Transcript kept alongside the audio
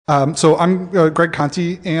So I'm Greg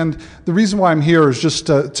Conti, and the reason why I'm here is just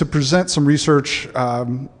to present some research,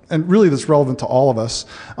 and really that's relevant to all of us,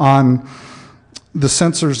 on the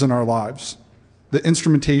sensors in our lives, the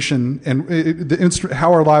instrumentation, and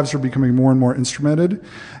how our lives are becoming more and more instrumented,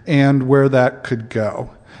 and where that could go.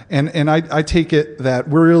 And I take it that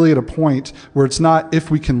we're really at a point where it's not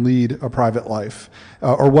if we can lead a private life,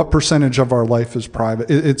 or what percentage of our life is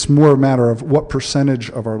private. It's more a matter of what percentage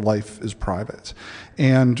of our life is private,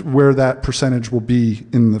 and where that percentage will be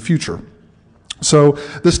in the future. So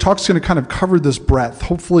this talk's going to kind of cover this breadth,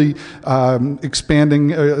 hopefully expanding,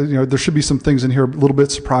 there should be some things in here a little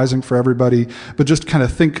bit surprising for everybody, but just kind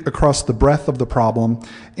of think across the breadth of the problem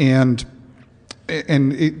and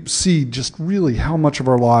see just really how much of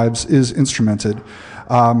our lives is instrumented.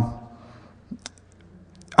 I'm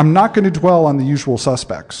not going to dwell on the usual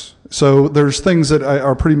suspects. So there's things that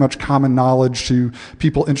are pretty much common knowledge to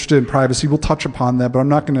people interested in privacy. We'll touch upon that, but I'm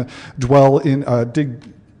not going to dwell in, dig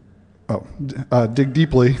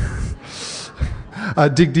deeply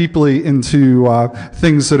into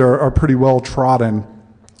things that are pretty well trodden,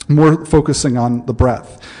 more focusing on the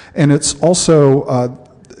breadth. And it's also,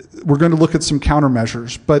 we're going to look at some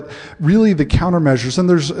countermeasures, but really the countermeasures, and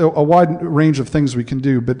there's a wide range of things we can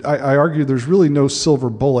do, but I argue there's really no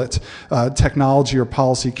silver bullet technology or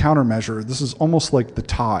policy countermeasure. This is almost like the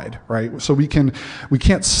tide, right? So we can't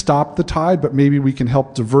stop the tide, but maybe we can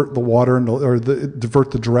help divert the water or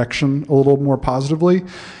divert the direction a little more positively.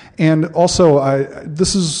 And also,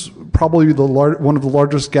 this is probably one of the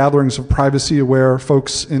largest gatherings of privacy-aware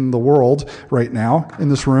folks in the world right now in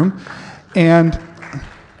this room, and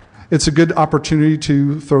it's a good opportunity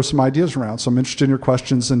to throw some ideas around. So I'm interested in your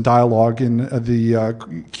questions and dialogue in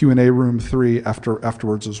the Q&A room 3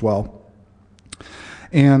 afterwards as well.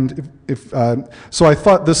 And so I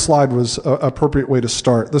thought this slide was an appropriate way to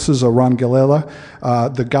start. This is Ron Galella,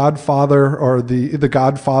 the godfather the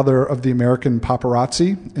godfather of the American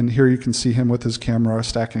paparazzi. And here you can see him with his camera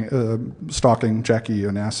stalking Jackie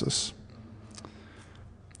Onassis.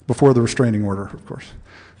 Before the restraining order, of course.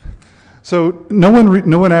 So no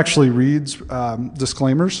one actually reads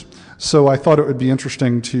disclaimers, so I thought it would be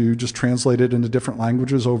interesting to just translate it into different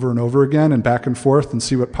languages over and over again and back and forth and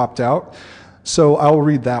see what popped out. So I'll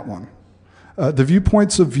read that one. The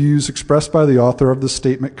viewpoints of views expressed by the author of the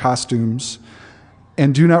statement costumes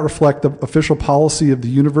and do not reflect the official policy of the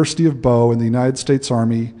University of Boe and the United States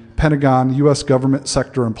Army, Pentagon, U.S. government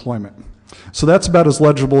sector employment. So that's about as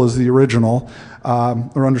legible as the original,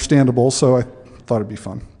 or understandable, so I thought it'd be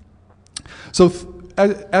fun. So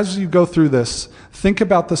as you go through this, think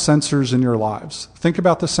about the sensors in your lives. Think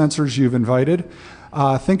about the sensors you've invited.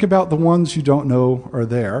 Think about the ones you don't know are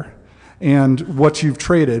there and what you've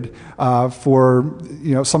traded for.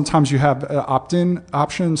 Sometimes you have an opt-in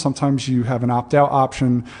option, sometimes you have an opt-out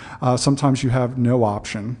option, sometimes you have no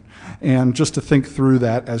option. And just to think through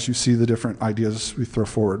that as you see the different ideas we throw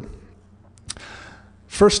forward.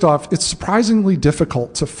 First off, it's surprisingly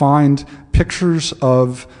difficult to find pictures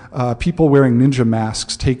of people wearing ninja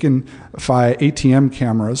masks taken via ATM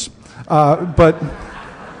cameras,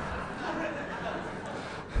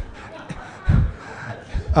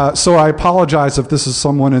 so I apologize if this is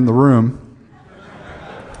someone in the room.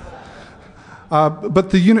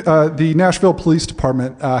 But the Nashville Police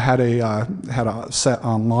Department had a set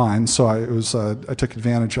online, so I took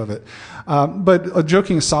advantage of it. But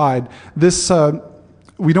joking aside,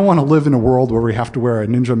 we don't want to live in a world where we have to wear a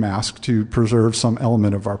ninja mask to preserve some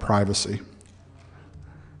element of our privacy.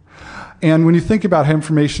 And when you think about how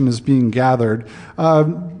information is being gathered,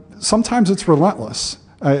 sometimes it's relentless.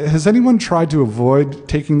 Has anyone tried to avoid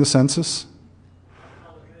taking the census?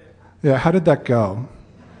 Yeah, how did that go?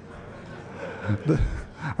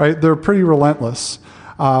 Right, they're pretty relentless.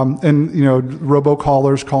 And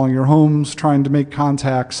robocallers calling your homes, trying to make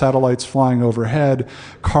contact, satellites flying overhead,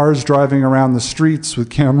 cars driving around the streets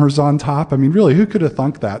with cameras on top. I mean, really, who could have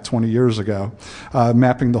thunk that 20 years ago,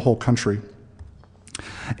 mapping the whole country?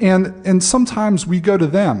 And sometimes we go to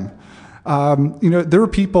them. There were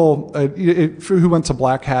people who went to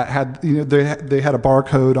Black Hat, they had a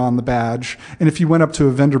barcode on the badge, and if you went up to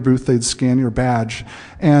a vendor booth, they'd scan your badge,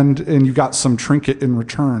 and you got some trinket in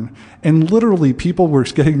return. And literally, people were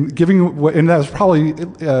giving, and that was probably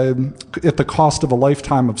at the cost of a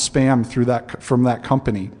lifetime of spam from that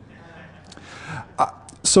company.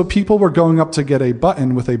 So people were going up to get a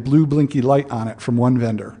button with a blue blinky light on it from one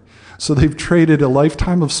vendor. So they've traded a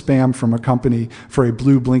lifetime of spam from a company for a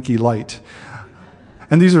blue blinky light.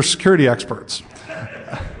 And these are security experts.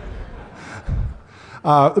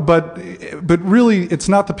 But really, it's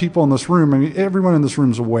not the people in this room. I mean, everyone in this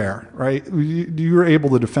room is aware, right? You're able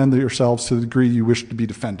to defend yourselves to the degree you wish to be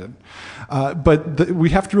defended. We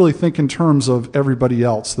have to really think in terms of everybody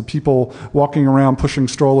else, the people walking around pushing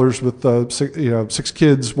strollers with 6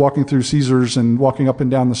 kids walking through Caesars and walking up and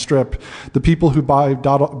down the strip, the people who buy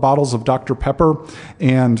bottles of Dr. Pepper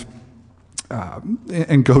and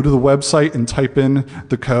go to the website and type in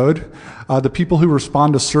the code, the people who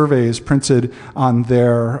respond to surveys printed on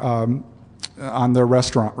their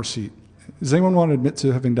restaurant receipt. Does anyone want to admit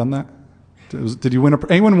to having done that? Did you win?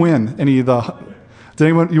 Anyone win any of the? Did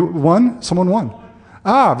anyone? You won? Someone won.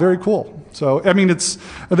 Ah, very cool. So I mean,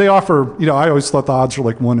 they offer. I always thought the odds were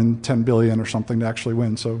like 1 in 10 billion or something to actually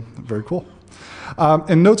win. So very cool.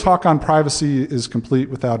 And no talk on privacy is complete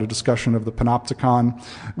without a discussion of the Panopticon,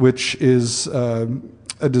 which is a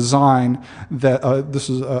design that this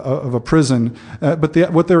is of a prison. But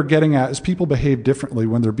what they're getting at is people behave differently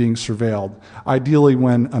when they're being surveilled, ideally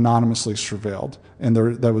when anonymously surveilled. And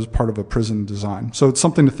that was part of a prison design. So it's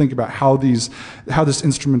something to think about how this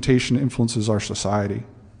instrumentation influences our society.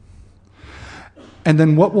 And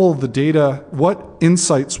then what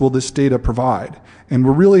insights will this data provide? And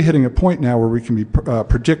we're really hitting a point now where we can be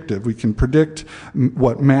predictive. We can predict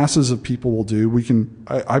what masses of people will do.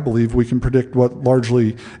 I believe we can predict what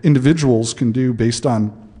largely individuals can do based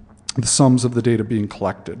on the sums of the data being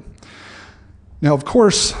collected. Now, of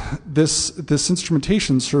course, this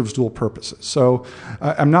instrumentation serves dual purposes. So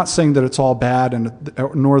I'm not saying that it's all bad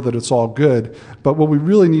nor that it's all good, but what we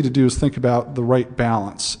really need to do is think about the right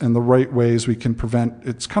balance and the right ways we can prevent.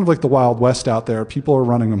 It's kind of like the Wild West out there. People are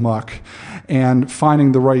running amok, and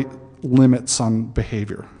finding the right limits on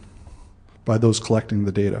behavior by those collecting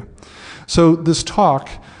the data. So this talk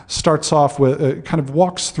starts off with, kind of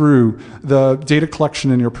walks through the data collection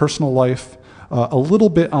in your personal life, a little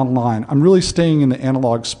bit online. I'm really staying in the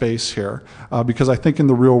analog space here because I think in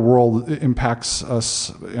the real world it impacts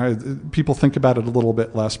us. People think about it a little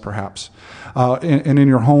bit less, perhaps. And in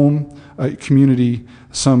your home, community,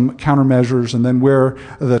 some countermeasures, and then where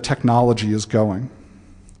the technology is going.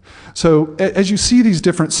 So as you see these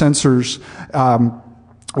different sensors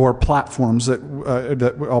or platforms that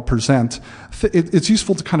I'll present, it's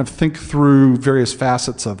useful to kind of think through various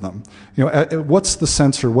facets of them. What's the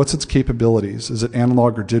sensor? What's its capabilities? Is it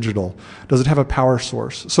analog or digital? Does it have a power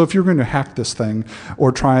source? So if you're going to hack this thing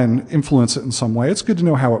or try and influence it in some way, it's good to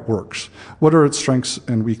know how it works. What are its strengths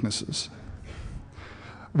and weaknesses?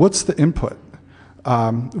 What's the input?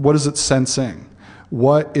 What is it sensing?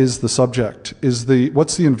 What is the subject?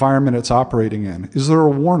 What's the environment it's operating in? Is there a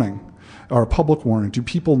warning? Or a public warning? Do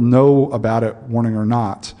people know about it, warning or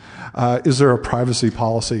not? Is there a privacy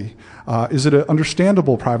policy? Is it an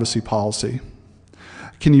understandable privacy policy?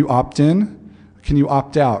 Can you opt in? Can you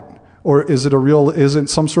opt out? Or is it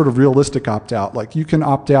some sort of realistic opt out? Like you can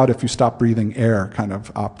opt out if you stop breathing air kind of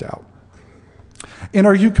opt out. And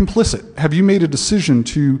are you complicit? Have you made a decision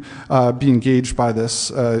to be engaged by this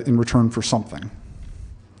in return for something?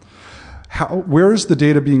 Where is the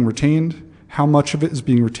data being retained? How much of it is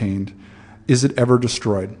being retained? Is it ever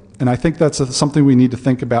destroyed? And I think that's something we need to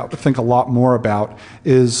think a lot more about.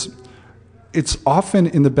 It's often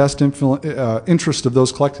in the best interest of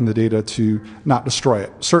those collecting the data to not destroy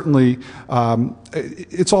it. Certainly,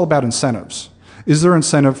 it's all about incentives. Is there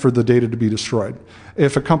incentive for the data to be destroyed?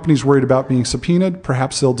 If a company's worried about being subpoenaed,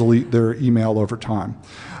 perhaps they'll delete their email over time.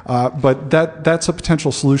 But that's a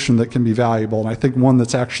potential solution that can be valuable, and I think one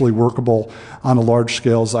that's actually workable on a large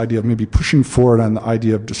scale is the idea of maybe pushing forward on the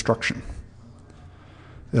idea of destruction.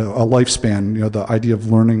 A lifespan, the idea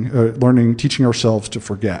of teaching ourselves to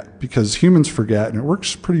forget, because humans forget, and it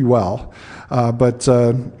works pretty well. But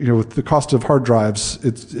with the cost of hard drives,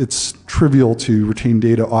 it's trivial to retain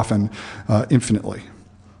data often infinitely.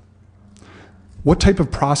 What type of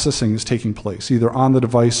processing is taking place, either on the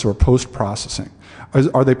device or post-processing?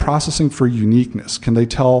 Are they processing for uniqueness? Can they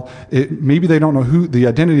tell, maybe they don't know the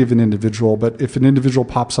identity of an individual, but if an individual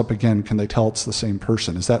pops up again, can they tell it's the same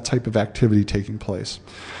person? Is that type of activity taking place?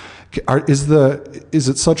 Is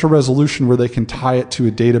it such a resolution where they can tie it to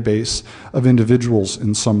a database of individuals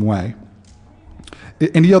in some way? Is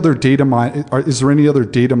there any other data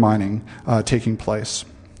mining taking place?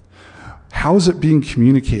 How is it being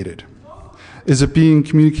communicated? Is it being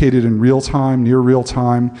communicated in real time, near real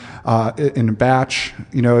time, in a batch?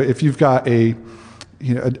 If you've got a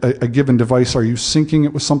given device, are you syncing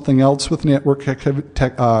it with something else with network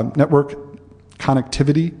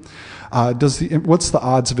connectivity? What's the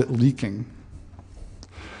odds of it leaking?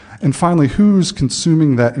 And finally, who's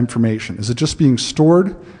consuming that information? Is it just being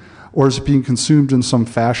stored, or is it being consumed in some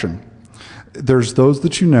fashion? There's those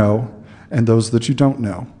that you know, and those that you don't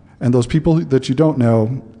know. And those people that you don't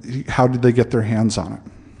know, how did they get their hands on it?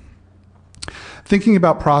 Thinking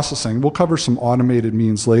about processing, we'll cover some automated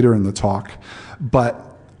means later in the talk, but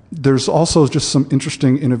there's also just some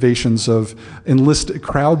interesting innovations of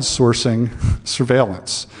crowdsourcing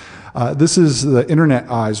surveillance. This is the Internet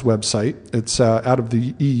Eyes website. It's out of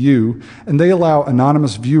the EU, and they allow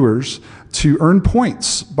anonymous viewers to earn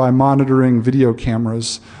points by monitoring video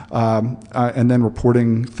cameras and then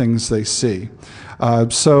reporting things they see.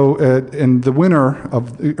 And the winner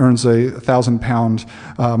earns a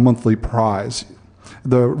 £1,000 monthly prize.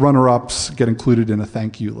 The runner-ups get included in a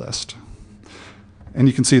thank you list. And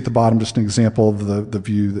you can see at the bottom just an example of the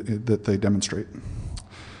view that they demonstrate.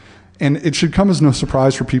 And it should come as no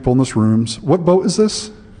surprise for people in this room. What boat is this?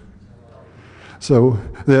 So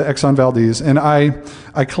the Exxon Valdez. And I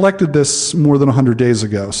collected this more than 100 days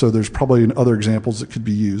ago, so there's probably other examples that could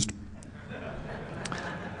be used.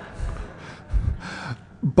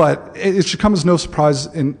 But it should come as no surprise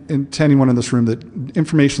to anyone in this room that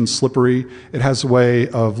information's slippery. It has a way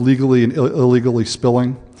of legally and illegally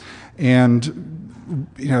spilling. And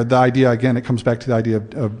the idea, again, it comes back to the idea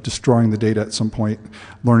of destroying the data at some point.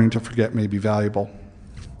 Learning to forget may be valuable.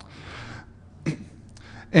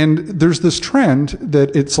 And there's this trend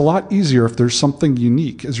that it's a lot easier if there's something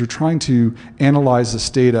unique. As you're trying to analyze this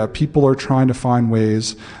data, people are trying to find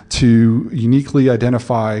ways to uniquely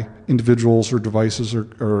identify individuals or devices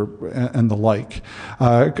and the like.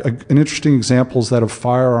 An interesting example is that of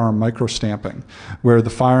firearm microstamping, where the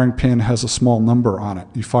firing pin has a small number on it.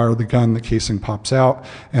 You fire the gun, the casing pops out,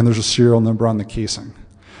 and there's a serial number on the casing.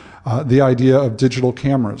 The idea of digital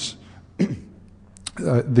cameras.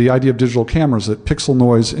 That pixel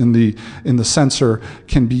noise in the sensor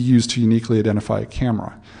can be used to uniquely identify a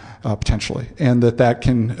camera, potentially, and that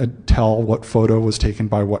can tell what photo was taken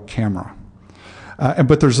by what camera.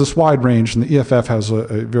 But there's this wide range, and the EFF has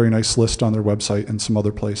a very nice list on their website and some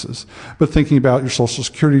other places. But thinking about your social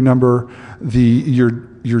security number, your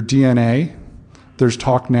DNA, there's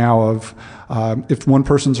talk now of if one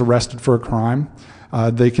person's arrested for a crime,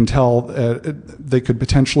 they could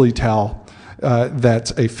potentially tell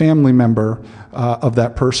that a family member of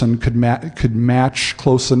that person could match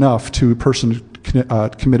close enough to a person who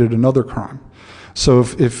committed another crime. So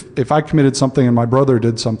if I committed something and my brother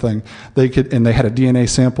did something, and they had a DNA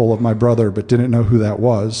sample of my brother but didn't know who that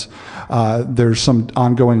was, there's some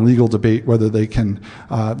ongoing legal debate whether they can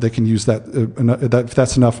use that if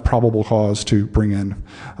that's enough probable cause to bring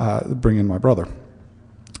in my brother.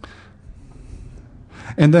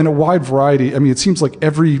 And then a wide variety. I mean, it seems like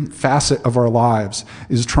every facet of our lives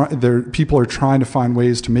is people are trying to find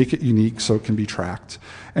ways to make it unique so it can be tracked.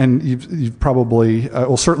 And you've probably,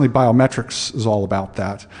 certainly biometrics is all about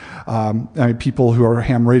that. I mean, people who are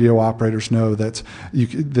ham radio operators know that you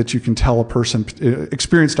can tell a person,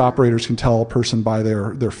 experienced operators can tell a person by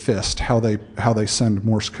their fist how they send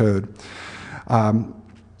Morse code.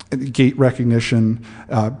 Gait recognition,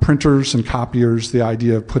 printers and copiers, the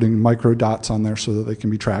idea of putting micro dots on there so that they can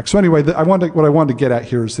be tracked. So anyway, what I wanted to get at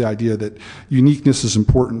here is the idea that uniqueness is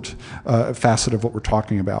important facet of what we're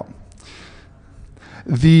talking about.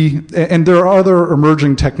 And there are other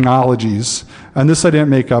emerging technologies, and this I didn't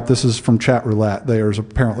make up, this is from Chat Roulette. There's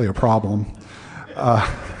apparently a problem.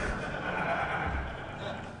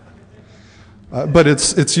 But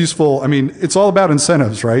it's useful. I mean, it's all about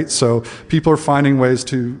incentives, right? So people are finding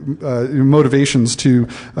ways motivations to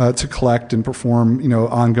collect and perform,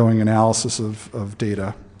 ongoing analysis of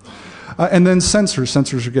data. And then sensors.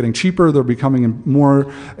 Sensors are getting cheaper. They're becoming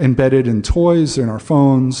more embedded in toys, in our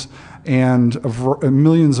phones, and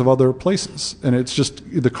millions of other places. And it's just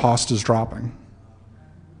the cost is dropping.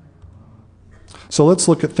 So let's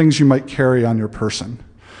look at things you might carry on your person.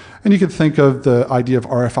 And you could think of the idea of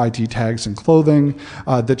RFID tags in clothing,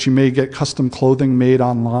 that you may get custom clothing made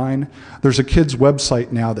online. There's a kids'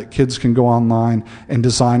 website now that kids can go online and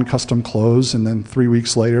design custom clothes, and then 3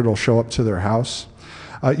 weeks later it'll show up to their house.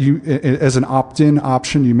 As an opt-in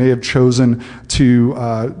option, you may have chosen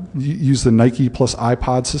to use the Nike plus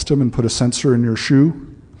iPod system and put a sensor in your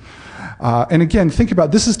shoe. And again, think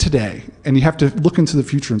about this is today, and you have to look into the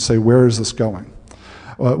future and say, where is this going?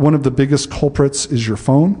 One of the biggest culprits is your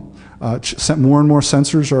phone. More and more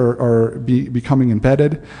sensors are becoming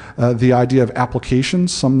embedded. The idea of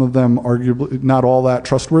applications, some of them arguably not all that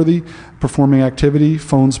trustworthy, performing activity.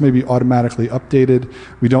 Phones may be automatically updated.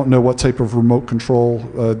 We don't know what type of remote control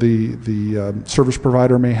the service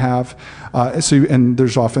provider may have. And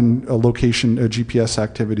there's often a GPS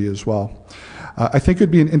activity as well. I think it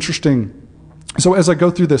would be an interesting So as I go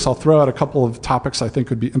through this, I'll throw out a couple of topics I think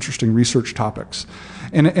would be interesting research topics.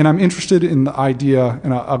 And I'm interested in the idea,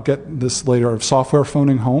 and I'll get this later, of software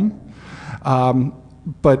phoning home.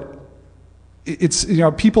 But it's,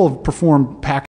 people have performed packaging